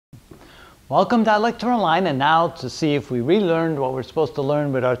Welcome to Lecture Online, and now to see if we relearned what we're supposed to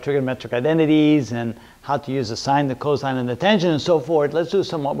learn with our trigonometric identities and how to use the sine, the cosine, and the tangent, and so forth, let's do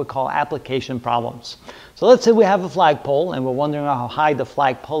some what we call application problems. So let's say we have a flagpole, and we're wondering how high the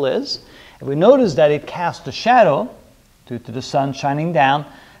flagpole is. And we notice that it casts a shadow due to the sun shining down.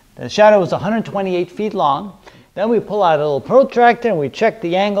 The shadow is 128 feet long. Then we pull out a little protractor, and we check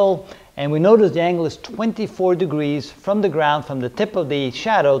the angle, and we notice the angle is 24 degrees from the ground, from the tip of the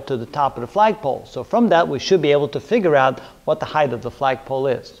shadow to the top of the flagpole. So from that, we should be able to figure out what the height of the flagpole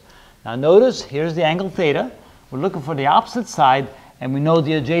is. Now notice, here's the angle theta. We're looking for the opposite side, and we know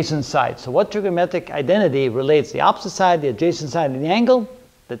the adjacent side. So what trigonometric identity relates the opposite side, the adjacent side, and the angle?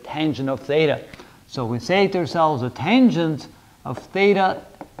 The tangent of theta. So we say to ourselves, the tangent of theta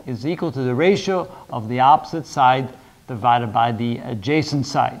is equal to the ratio of the opposite side divided by the adjacent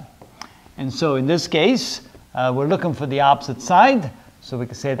side. And so in this case, we're looking for the opposite side. So we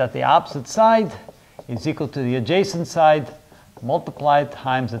can say that the opposite side is equal to the adjacent side multiplied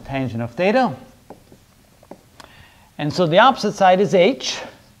times the tangent of theta. And so the opposite side is h.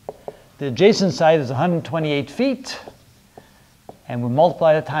 The adjacent side is 128 feet. And we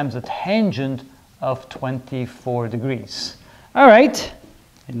multiply it times the tangent of 24 degrees. All right.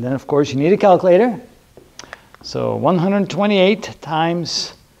 And then, of course, you need a calculator. So 128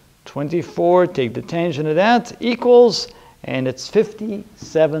 times 24, take the tangent of that, equals, and it's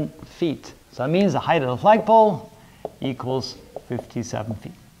 57 feet. So that means the height of the flagpole equals 57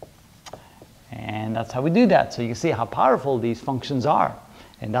 feet. And that's how we do that. So you can see how powerful these functions are.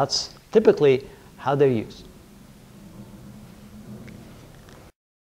 And that's typically how they're used.